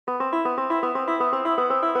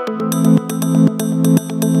Hello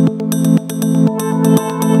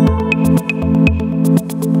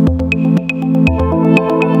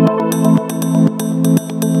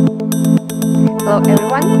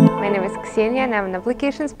everyone, my name is Ksenia and I'm an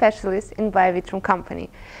application specialist in BioVitrum company.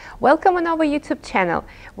 Welcome on our YouTube channel,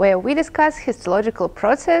 where we discuss histological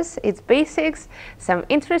process, its basics, some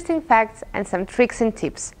interesting facts and some tricks and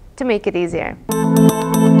tips to make it easier.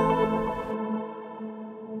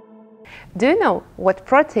 Do you know what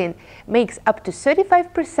protein makes up to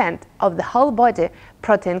 35% of the whole body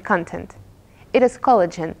protein content? It is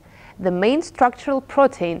collagen, the main structural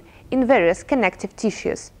protein in various connective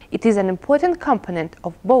tissues. It is an important component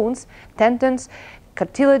of bones, tendons,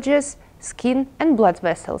 cartilages, skin and blood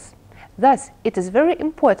vessels. Thus, it is very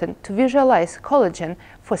important to visualize collagen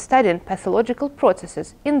for studying pathological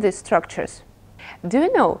processes in these structures. Do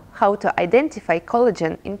you know how to identify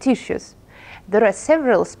collagen in tissues? There are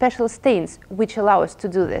several special stains which allow us to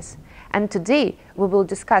do this, and today we will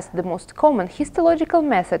discuss the most common histological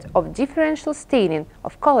method of differential staining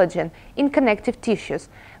of collagen in connective tissues,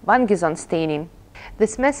 Gieson staining.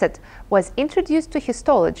 This method was introduced to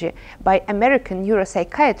histology by American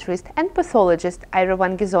neuropsychiatrist and pathologist Ira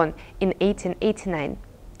van Gieson in 1889.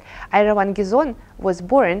 Ira van Gieson was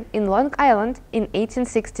born in Long Island in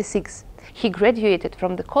 1866. He graduated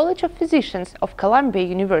from the College of Physicians of Columbia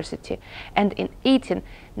University, and in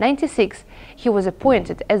 1896 he was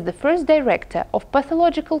appointed as the first director of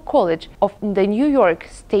Pathological College of the New York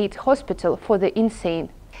State Hospital for the Insane.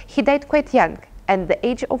 He died quite young, at the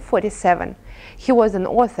age of 47. He was an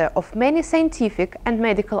author of many scientific and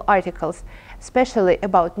medical articles, especially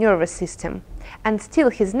about nervous system, and still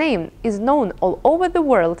his name is known all over the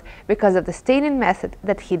world because of the staining method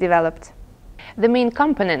that he developed. The main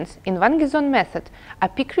components in Van Gieson method are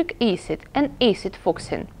picric acid and acid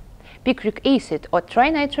fuchsin. Picric acid, or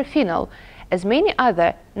trinitrophenol, as many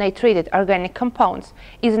other nitrated organic compounds,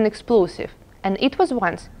 is an explosive, and it was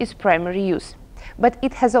once its primary use. But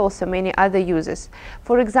it has also many other uses,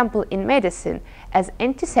 for example in medicine as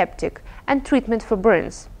antiseptic and treatment for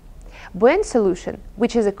burns. Buin solution,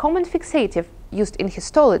 which is a common fixative used in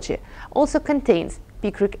histology, also contains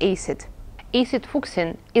picric acid. Acid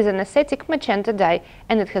fuchsin is an acetic magenta dye,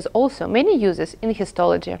 and it has also many uses in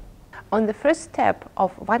histology. On the first step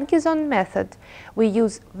of Van Gieson method, we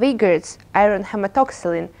use Weigerd's iron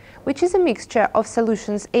hematoxylin, which is a mixture of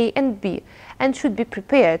solutions A and B and should be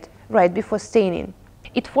prepared right before staining.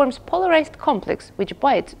 It forms polarized complex which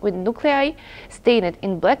binds with nuclei stained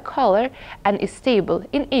in black color and is stable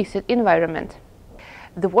in acid environment.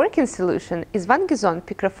 The working solution is Van Gieson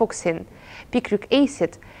picrofuchsin. Picric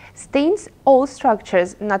acid stains all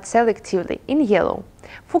structures not selectively in yellow.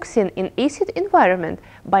 Fuchsin in acid environment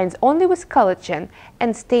binds only with collagen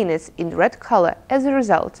and stains in red color as a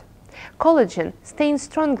result. Collagen stains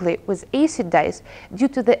strongly with acid dyes due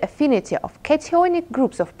to the affinity of cationic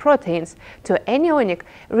groups of proteins to anionic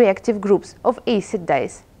reactive groups of acid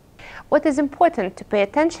dyes. What is important to pay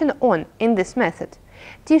attention on in this method?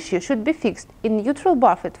 Tissue should be fixed in neutral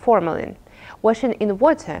buffet formalin. Washing in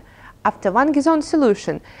water after Van Gieson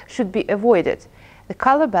solution should be avoided. The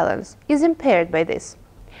color balance is impaired by this.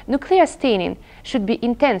 Nuclear staining should be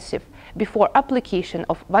intensive before application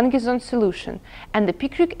of Van Gieson solution, and the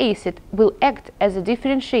picric acid will act as a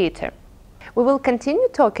differentiator. We will continue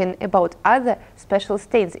talking about other special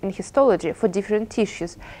stains in histology for different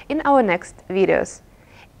tissues in our next videos.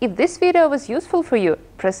 If this video was useful for you,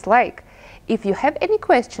 press like. If you have any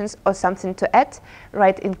questions or something to add,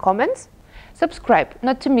 write in comments. Subscribe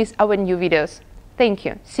not to miss our new videos. Thank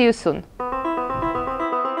you. See you soon.